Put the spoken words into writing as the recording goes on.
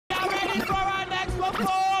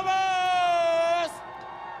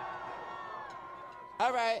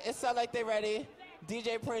All right, it sounds like they're ready.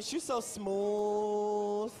 DJ Prince, you so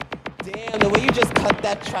smooth. Damn, the way you just cut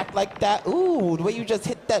that track like that. Ooh, the way you just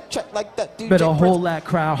hit that track like that. DJ Better Prince. hold that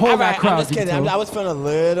crowd. Hold that crowd. I'm just kidding. I was feeling a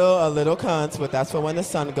little cunt, but that's for when the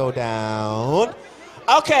sun go down.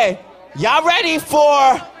 Okay, y'all ready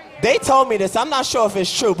for, they told me this, I'm not sure if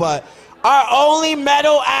it's true, but our only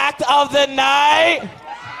metal act of the night?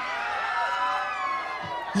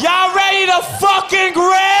 Y'all ready to fucking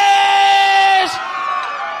grish?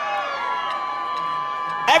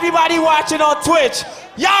 Everybody watching on Twitch,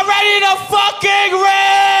 y'all ready to fucking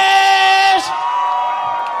grish?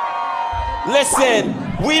 Listen,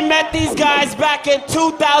 we met these guys back in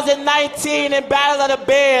 2019 in Battle of the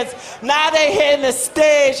Bands. Now they hitting the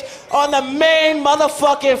stage on the main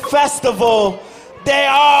motherfucking festival. They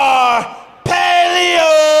are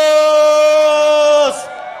Paleos!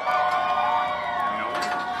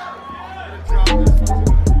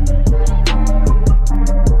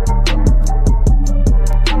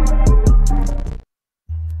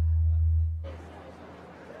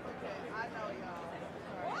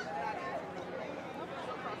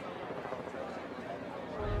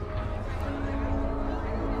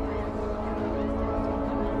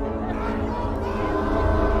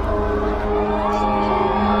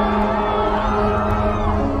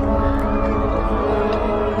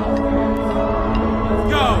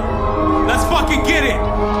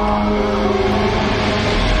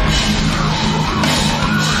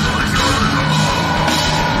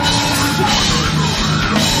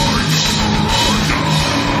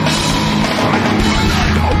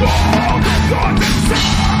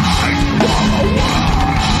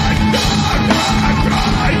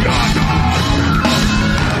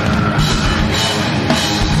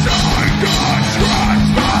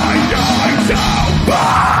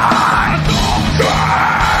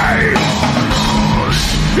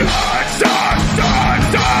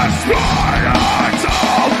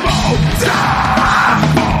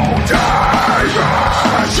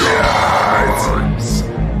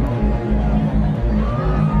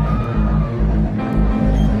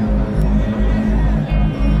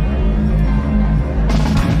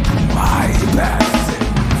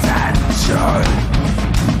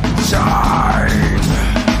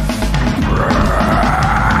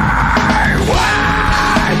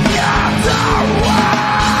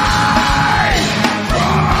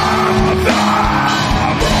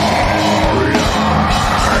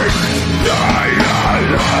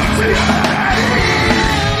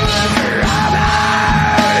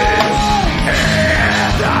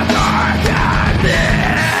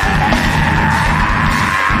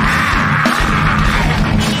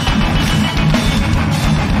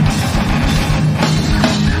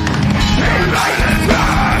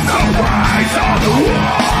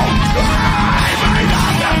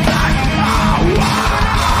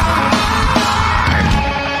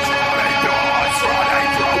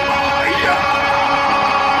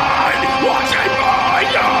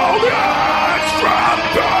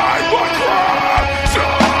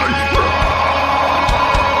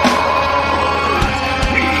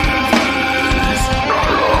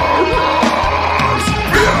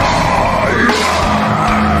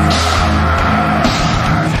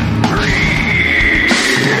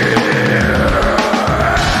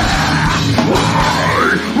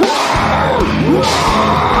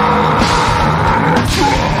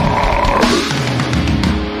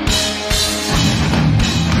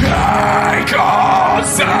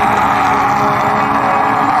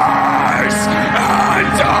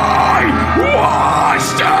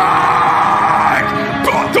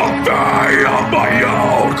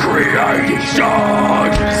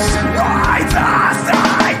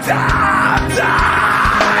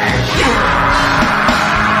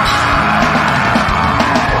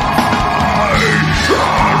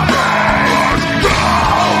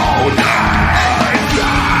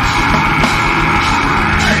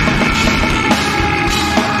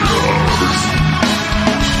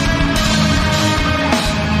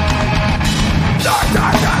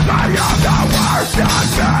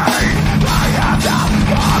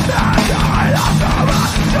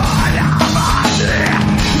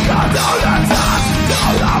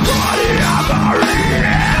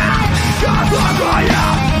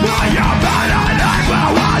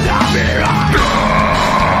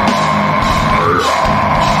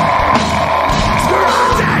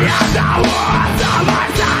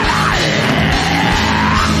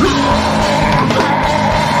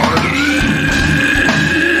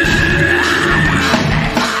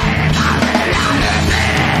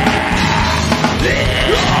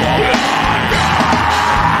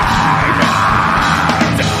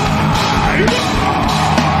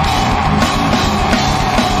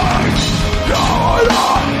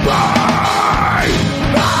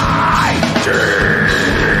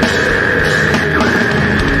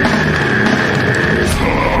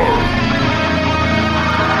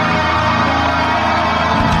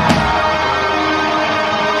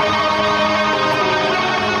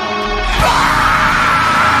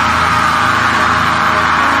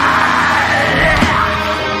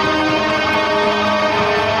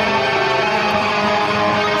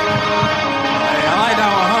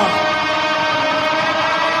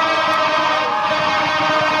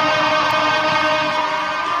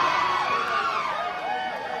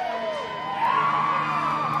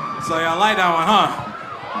 So y'all like that one, huh?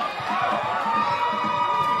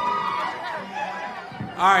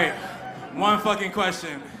 All right, one fucking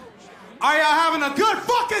question. Are y'all having a good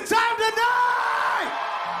fucking time tonight?